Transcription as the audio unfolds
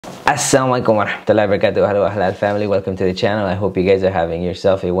Assalamualaikum warahmatullahi wabarakatuh. Hello Halal family, welcome to the channel. I hope you guys are having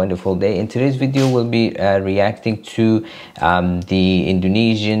yourself a wonderful day. In today's video we'll be reacting to the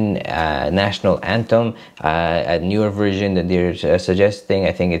Indonesian national anthem, a newer version that they're suggesting.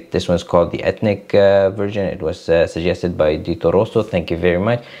 I think this one's called the ethnic version. It was suggested by Dito Rosso. Thank you very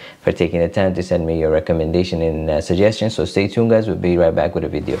much for taking the time to send me your recommendation and suggestions. So stay tuned guys, we'll be right back with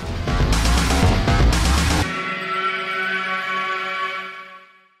a video.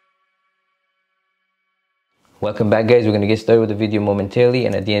 Welcome back guys, we're going to get started with the video momentarily,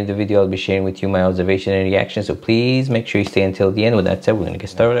 and at the end of the video I'll be sharing with you my observation and reaction, so please make sure you stay until the end. With that said, we're going to get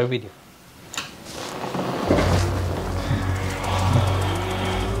started with our video.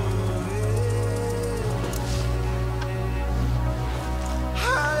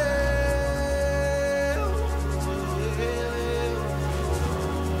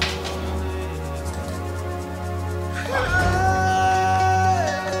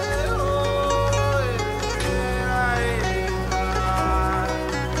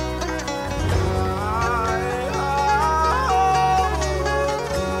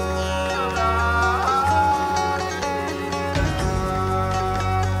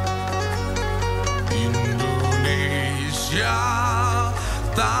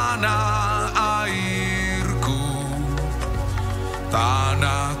 Tanah airku,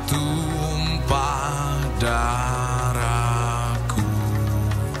 tanah tumpah darahku,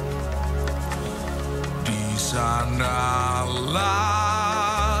 di sanalah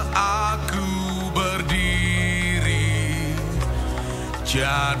aku berdiri,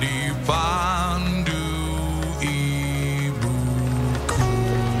 jadi pandu ibuku.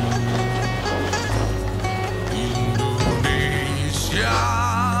 Indonesia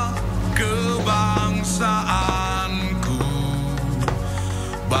kebangsaanku,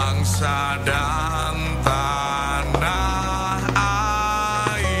 bangsa dan tanah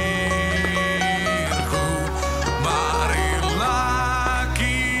airku, marilah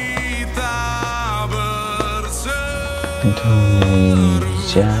kita berseru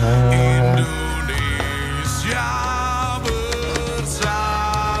Indonesia. Indonesia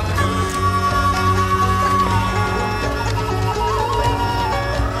bersatu.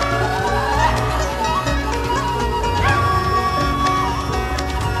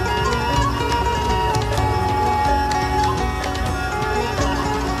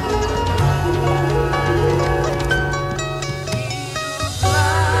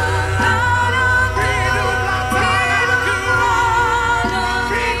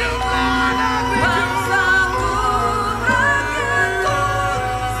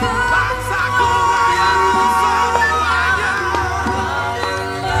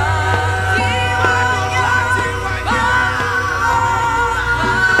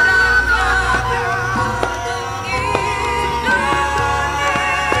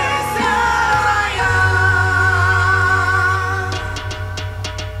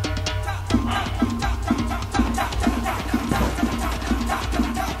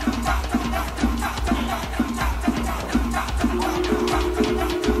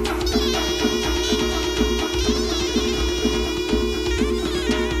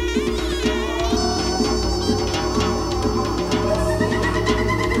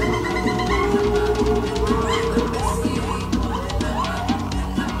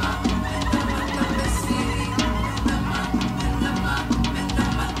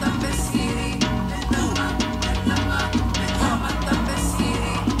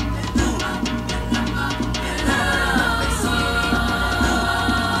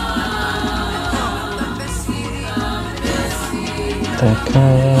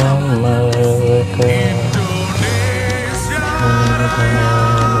 Takkan merdeka. Indonesia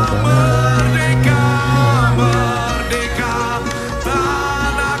merdeka, merdeka,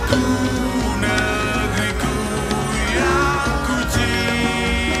 tanahku, negeriku yang ku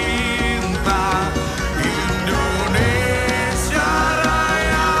cinta. Indonesia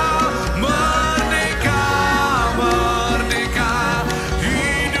Raya merdeka, merdeka,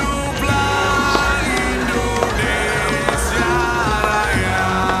 hiduplah Indonesia Raya.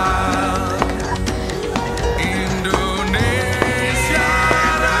 Indonesia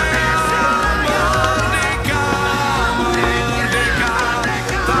Raya merdeka, merdeka,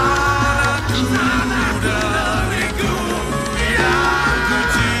 tanahku, negeriku yang ku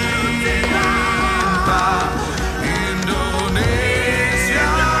cinta. Indonesia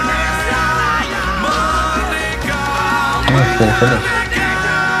Raya merdeka, merdeka.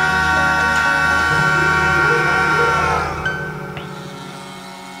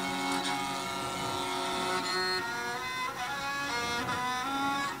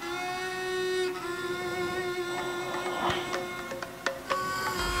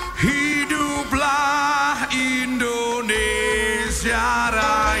 Indonesia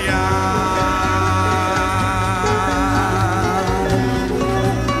Raya.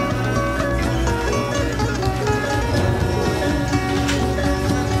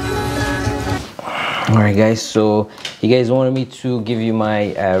 Alright guys, so you guys wanted me to give you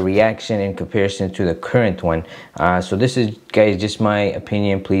my reaction in comparison to the current one. So this is, guys, just my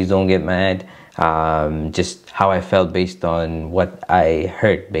opinion. Please don't get mad. Just how I felt based on what I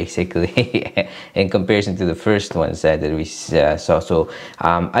heard, basically, in comparison to the first ones that we saw. So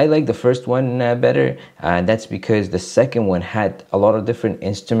I like the first one better. That's because the second one had a lot of different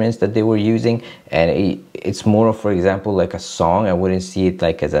instruments that they were using, and it's more of, for example, like a song. I wouldn't see it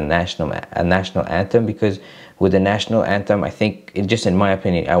like as a national anthem, because with the national anthem, I think, just in my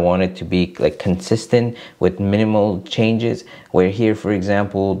opinion, I want it to be like consistent with minimal changes. Where here, for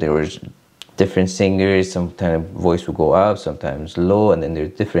example, there was different singers, sometimes voice will go up, sometimes low, and then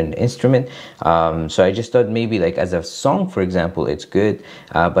there's different instrument. So I just thought maybe like as a song, for example, it's good,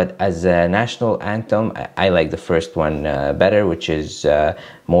 but as a national anthem, I like the first one better, which is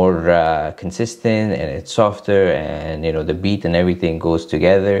more consistent, and it's softer, and you know, the beat and everything goes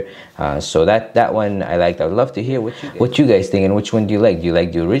together. So that one I liked. I would love to hear what you guys think, and which one do you like? Do you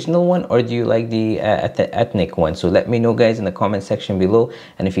like the original one, or do you like the ethnic one? So let me know, guys, in the comment section below.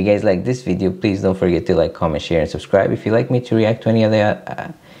 And if you guys like this video, please don't forget to like, comment, share, and subscribe. If you like me to react to any other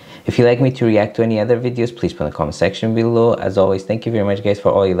videos, please put in the comment section below. As always, thank you very much, guys,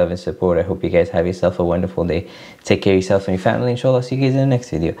 for all your love and support. I hope you guys have yourself a wonderful day. Take care of yourself and your family. Inshallah, see you guys in the next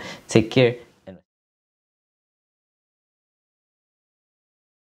video. Take care.